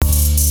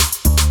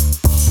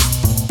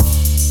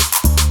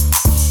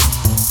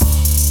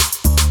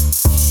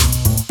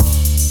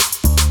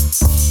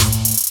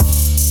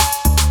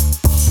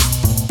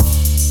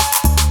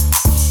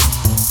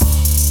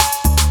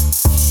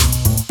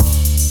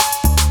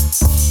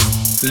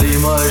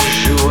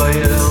Limoges ou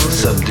ailleurs,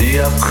 samedi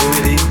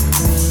après-midi,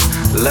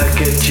 la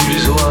quête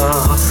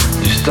illusoire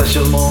du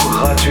stationnement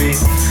gratuit.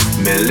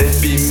 Mais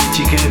l'épi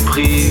mythique est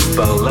pris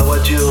par la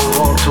voiture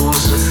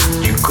ventouse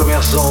du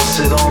commerçant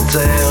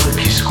sédentaire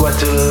qui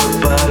squatte le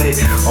palais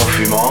en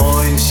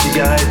fumant une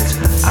cigarette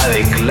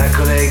avec la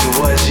collègue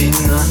voisine.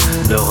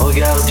 Le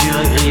regard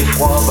dur et gris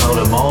froid par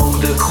le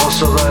manque de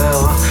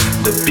crossover,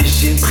 de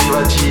piscine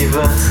privative,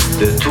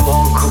 de tour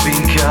en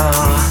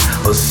camping-car.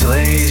 Au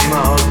soleil du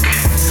Maroc,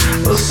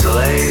 au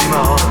soleil du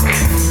Maroc.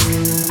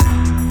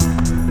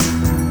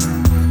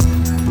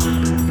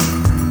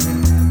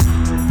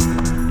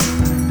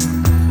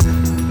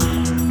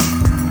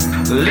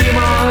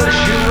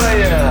 Limoges ou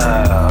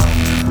ailleurs,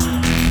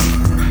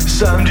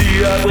 samedi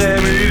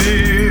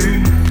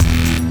après-midi,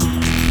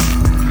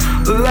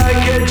 la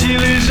quête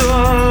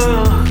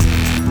illusoire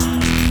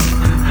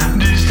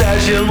du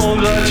stationnement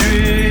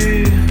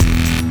gratuit.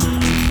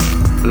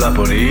 La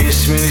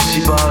police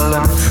municipale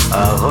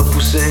a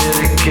repoussé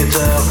les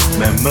quêteurs,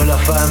 même la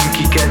femme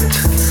qui quête,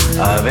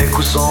 avec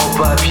ou sans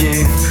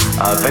papier,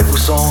 avec ou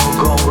sans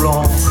gants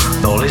blancs,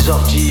 dans les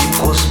sorties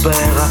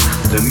prospères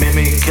de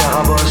Mémé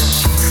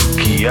Carabosse,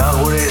 qui a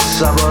roulé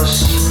sa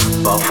bosse,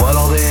 parfois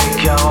dans des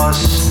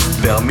carrosses.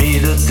 Permis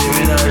de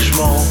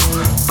déménagement,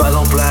 pas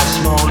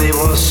d'emplacement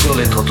libre sur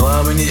les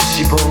trottoirs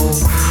municipaux.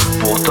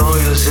 Pourtant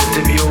ils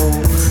étaient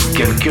bio,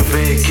 quelques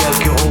P,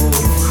 quelques euros,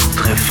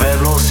 très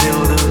faible en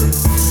CO2,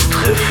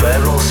 très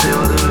faible en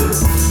CO2.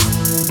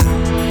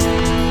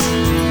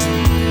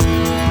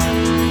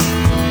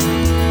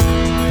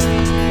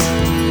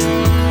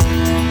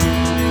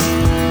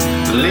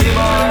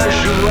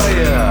 Limoges ou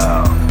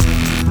ailleurs,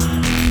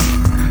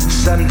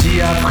 samedi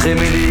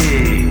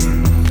après-midi,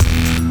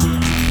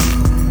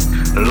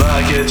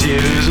 la quête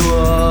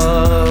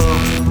illusoire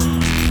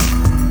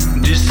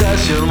du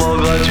stationnement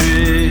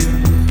gratuit.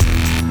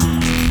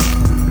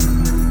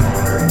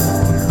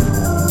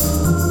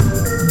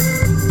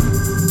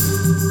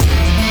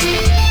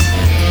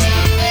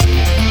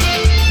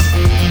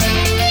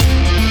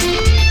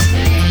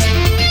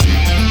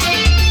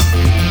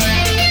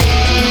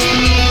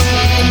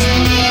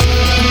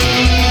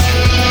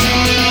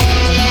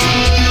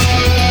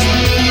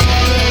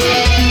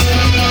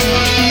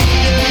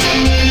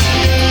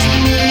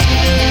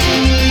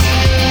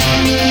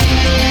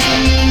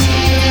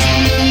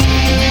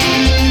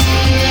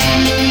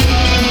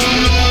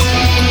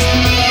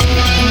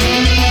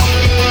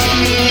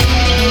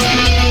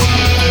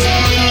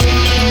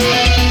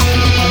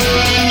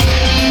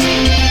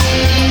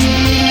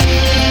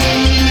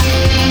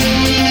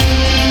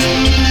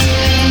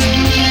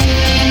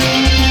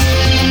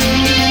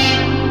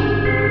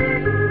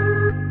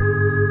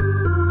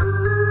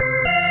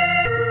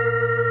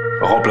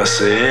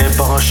 Remplacé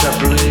par un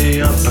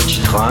chapelet, un petit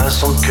train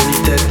sans queue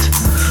ni tête,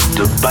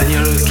 de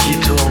bagnoles qui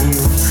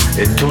tournent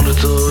et tournent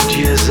au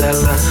diesel,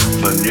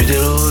 venu des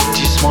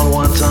lotissements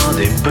lointains,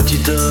 des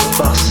petites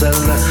parcelles,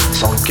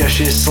 sans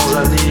cachet, sans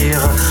avenir,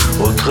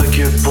 autre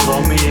que pour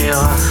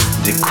dormir,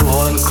 des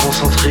couronnes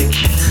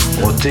concentriques,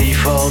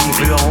 protéiformes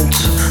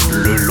gluantes,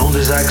 le long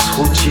des axes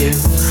routiers.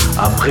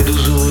 Après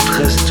 12 ou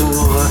 13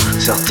 tours,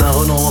 certains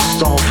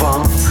renoncent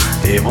enfin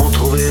et vont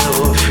trouver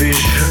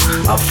refuge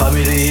à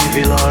Family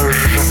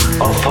Village,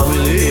 à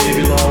Family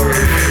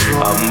Village.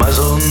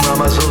 Amazon,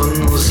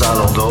 Amazon,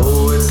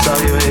 Zalando est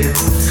arrivé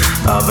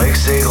avec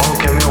ses grands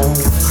camions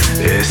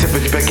et ses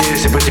petits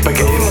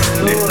paquets,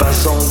 les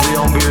passants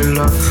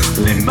déambulent,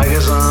 les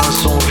magasins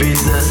sont vides,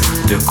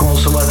 de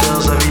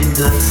consommateurs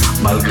avides,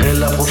 malgré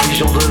la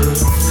profusion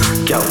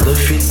de cartes de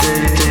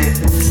fidélité,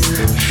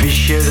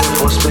 fichiers de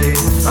prospects,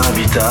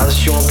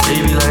 invitations,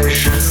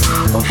 privilèges,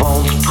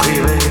 vente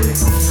privée,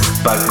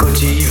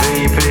 pacotille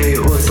VIP,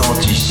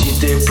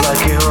 authenticité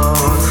plaquée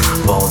or,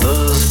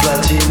 vendeuse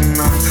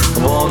platine,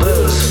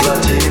 vendeuse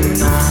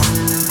platine.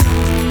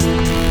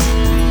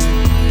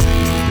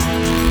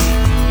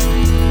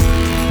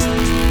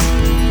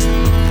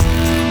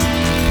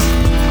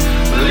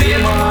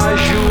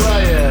 Limoges ou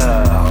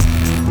ailleurs,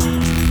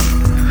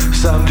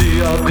 samedi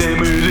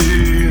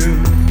après-midi,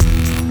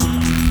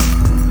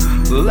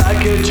 la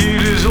quête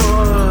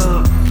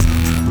illusoire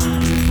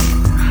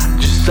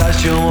du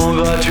stationnement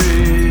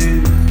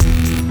gratuit.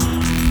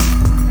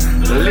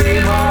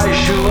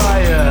 Limoges ou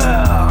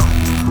ailleurs,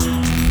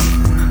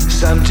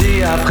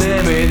 samedi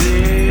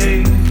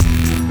après-midi,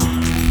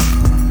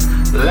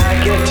 la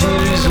quête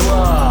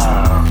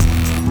illusoire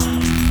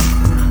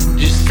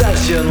du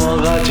stationnement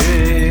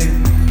gratuit.